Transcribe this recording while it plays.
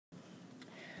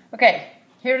Okay,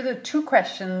 here are the two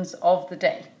questions of the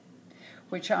day,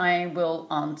 which I will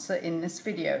answer in this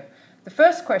video. The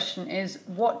first question is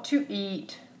what to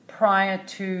eat prior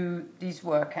to these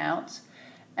workouts,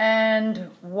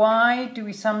 and why do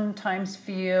we sometimes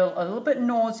feel a little bit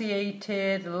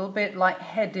nauseated, a little bit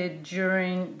lightheaded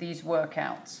during these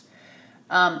workouts.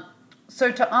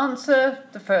 So to answer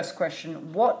the first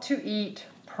question, what to eat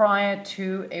prior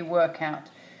to a workout,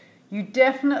 you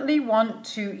definitely want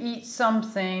to eat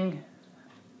something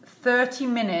 30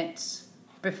 minutes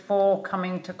before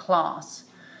coming to class.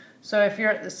 So if you're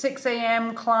at the 6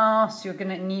 a.m. class, you're going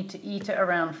to need to eat at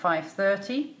around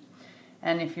 5:30.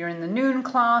 And if you're in the noon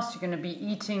class, you're going to be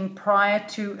eating prior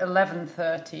to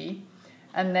 11:30.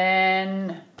 And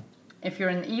then if you're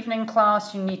in the evening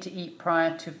class, you need to eat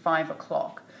prior to 5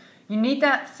 o'clock. You need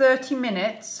that 30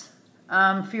 minutes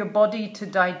for your body to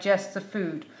digest the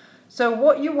food. So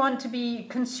what you want to be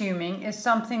consuming is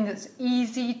something that's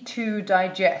easy to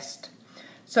digest.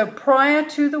 So prior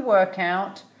to the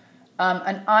workout,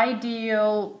 an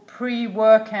ideal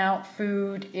pre-workout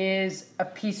food is a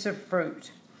piece of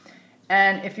fruit.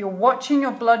 And if you're watching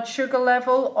your blood sugar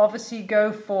level, obviously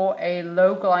go for a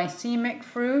low glycemic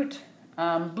fruit,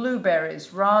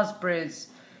 blueberries, raspberries,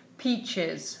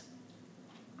 peaches.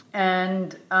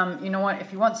 And you know what,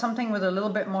 if you want something with a little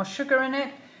bit more sugar in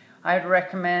it, I'd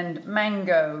recommend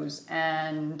mangoes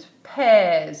and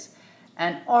pears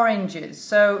and oranges.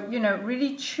 So, you know,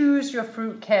 really choose your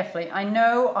fruit carefully. I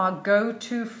know our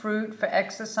go-to fruit for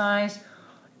exercise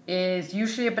is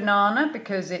usually a banana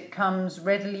because it comes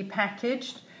readily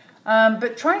packaged.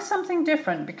 But try something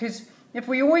different, because if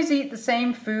we always eat the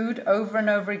same food over and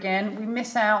over again, we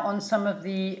miss out on some of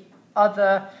the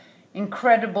other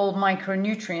incredible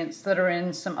micronutrients that are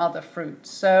in some other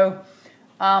fruits. So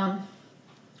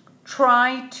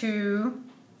try to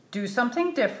do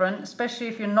something different, especially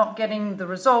if you're not getting the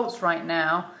results right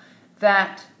now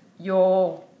that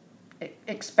you're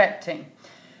expecting.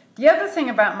 The other thing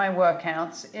about my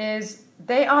workouts is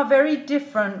they are very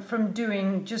different from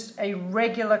doing just a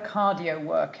regular cardio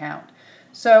workout.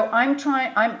 So I'm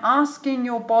asking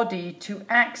your body to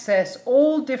access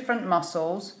all different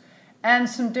muscles and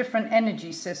some different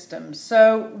energy systems.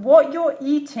 So what you're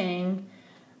eating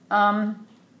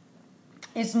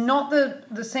is not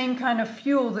the same kind of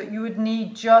fuel that you would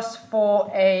need just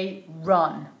for a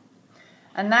run.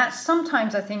 And that's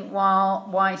sometimes, I think,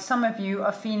 why some of you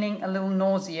are feeling a little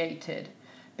nauseated,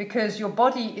 because your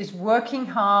body is working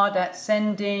hard at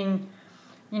sending,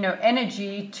 you know,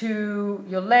 energy to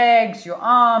your legs, your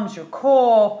arms, your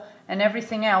core, and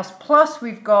everything else. Plus,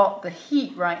 we've got the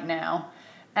heat right now,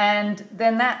 and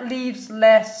then that leaves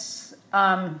less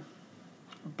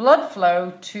blood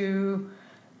flow to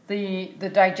the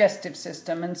digestive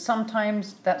system, and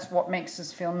sometimes that's what makes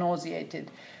us feel nauseated.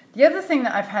 The other thing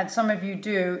that I've had some of you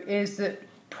do is that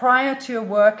prior to a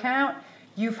workout,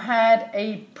 you've had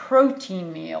a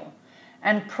protein meal,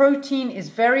 and protein is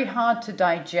very hard to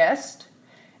digest,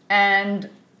 and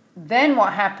then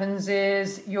what happens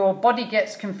is your body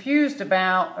gets confused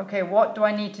about, okay, what do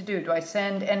I need to do? Do I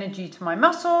send energy to my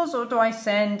muscles, or do I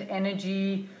send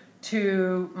energy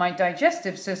to my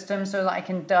digestive system so that I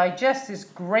can digest this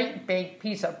great big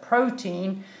piece of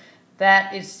protein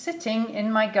that is sitting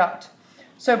in my gut?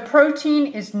 So protein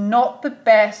is not the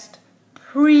best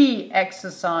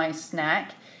pre-exercise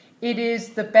snack. It is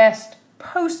the best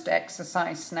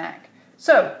post-exercise snack.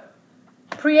 So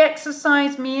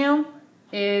pre-exercise meal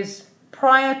is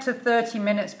prior to 30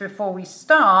 minutes before we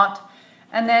start.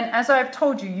 And then, as I've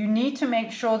told you, you need to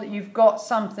make sure that you've got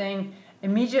something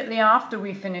immediately after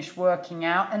we finish working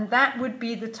out, and that would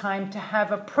be the time to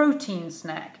have a protein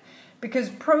snack, because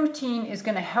protein is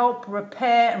going to help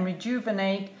repair and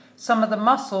rejuvenate some of the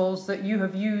muscles that you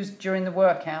have used during the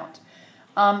workout.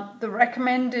 The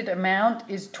recommended amount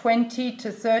is 20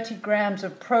 to 30 grams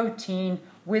of protein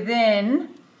within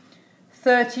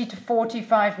 30 to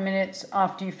 45 minutes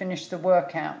after you finish the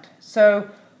workout. So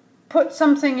put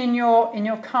something in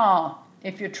your car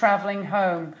if you're traveling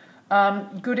home.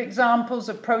 Good examples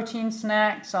of protein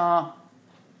snacks are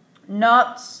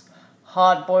nuts,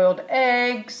 hard-boiled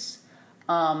eggs,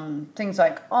 things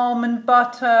like almond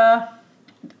butter,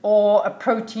 or a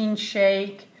protein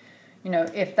shake, you know,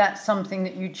 if that's something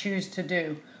that you choose to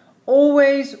do.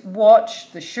 Always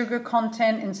watch the sugar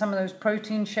content in some of those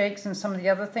protein shakes and some of the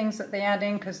other things that they add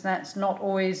in, because that's not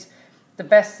always the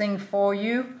best thing for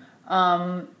you.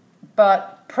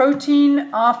 But protein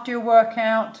after your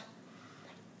workout,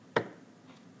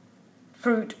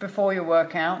 fruit before your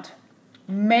workout.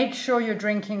 Make sure you're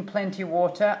drinking plenty of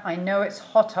water. I know it's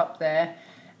hot up there.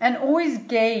 And always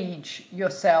gauge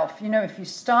yourself. You know, if you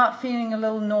start feeling a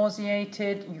little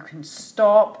nauseated, you can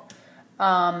stop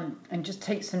and just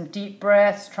take some deep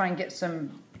breaths, try and get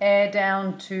some air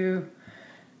down to,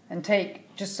 and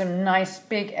take just some nice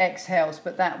big exhales,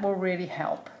 but that will really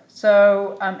help.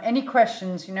 So any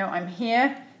questions, you know, I'm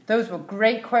here. Those were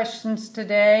great questions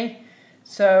today.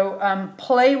 So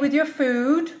play with your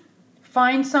food,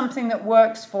 find something that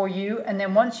works for you, and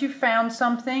then once you've found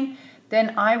something,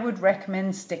 then I would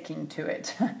recommend sticking to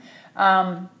it.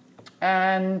 And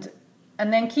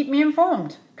then keep me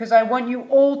informed, because I want you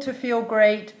all to feel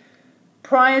great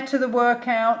prior to the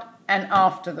workout and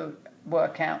after the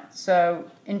workout.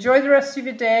 So enjoy the rest of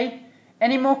your day.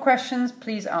 Any more questions,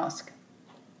 please ask.